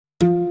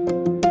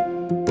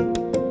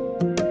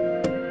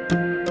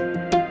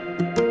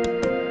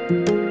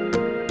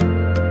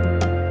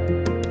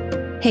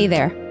Hey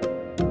there.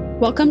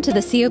 Welcome to the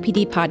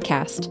COPD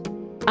podcast.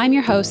 I'm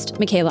your host,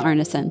 Michaela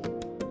Arneson.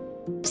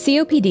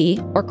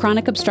 COPD, or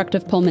chronic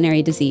obstructive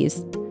pulmonary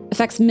disease,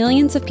 affects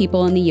millions of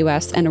people in the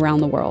U.S. and around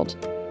the world.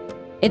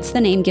 It's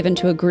the name given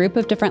to a group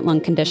of different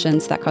lung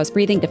conditions that cause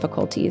breathing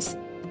difficulties.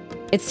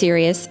 It's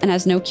serious and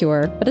has no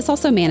cure, but it's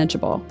also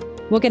manageable.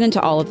 We'll get into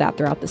all of that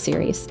throughout the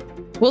series.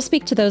 We'll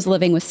speak to those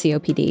living with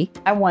COPD.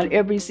 I want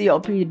every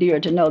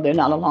COPDer to know they're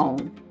not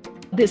alone.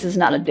 This is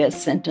not a death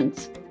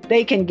sentence.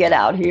 They can get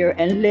out here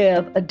and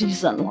live a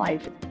decent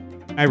life.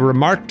 I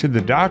remarked to the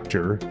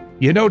doctor,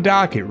 "You know,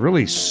 Doc, it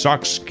really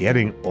sucks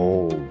getting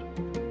old."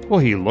 Well,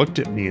 he looked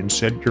at me and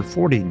said, "You're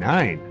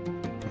 49.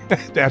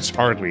 That's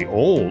hardly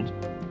old."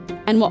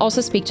 And we'll also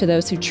speak to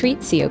those who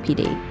treat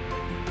COPD.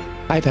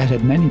 I've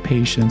had many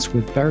patients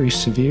with very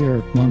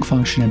severe lung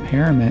function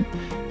impairment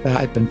that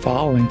I've been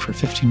following for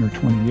 15 or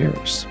 20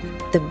 years.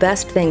 The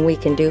best thing we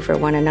can do for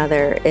one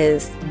another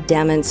is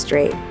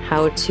demonstrate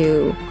how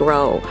to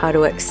grow, how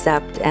to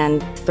accept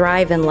and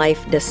thrive in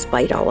life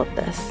despite all of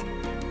this.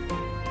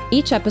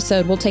 Each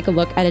episode will take a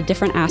look at a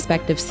different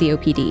aspect of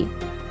COPD,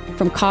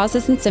 from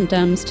causes and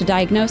symptoms to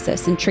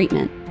diagnosis and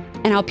treatment,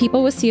 and how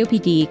people with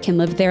COPD can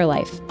live their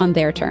life on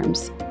their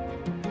terms.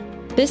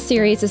 This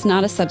series is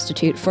not a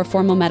substitute for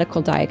formal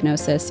medical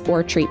diagnosis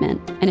or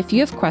treatment, and if you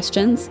have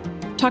questions,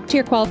 talk to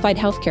your qualified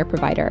healthcare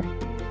provider.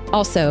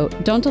 Also,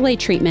 don't delay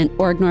treatment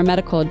or ignore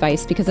medical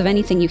advice because of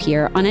anything you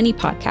hear on any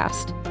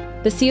podcast.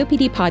 The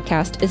COPD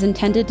podcast is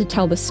intended to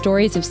tell the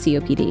stories of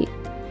COPD,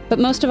 but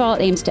most of all,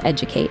 it aims to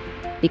educate,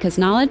 because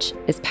knowledge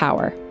is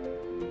power.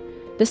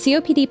 The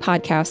COPD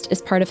podcast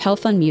is part of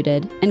Health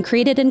Unmuted and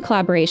created in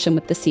collaboration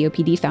with the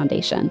COPD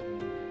Foundation.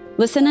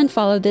 Listen and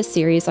follow this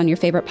series on your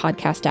favorite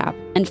podcast app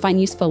and find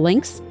useful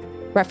links,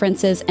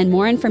 references, and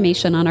more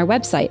information on our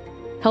website,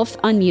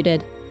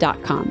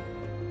 healthunmuted.com.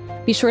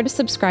 Be sure to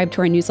subscribe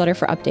to our newsletter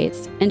for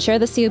updates and share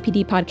the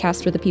COPD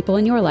podcast with the people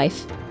in your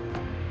life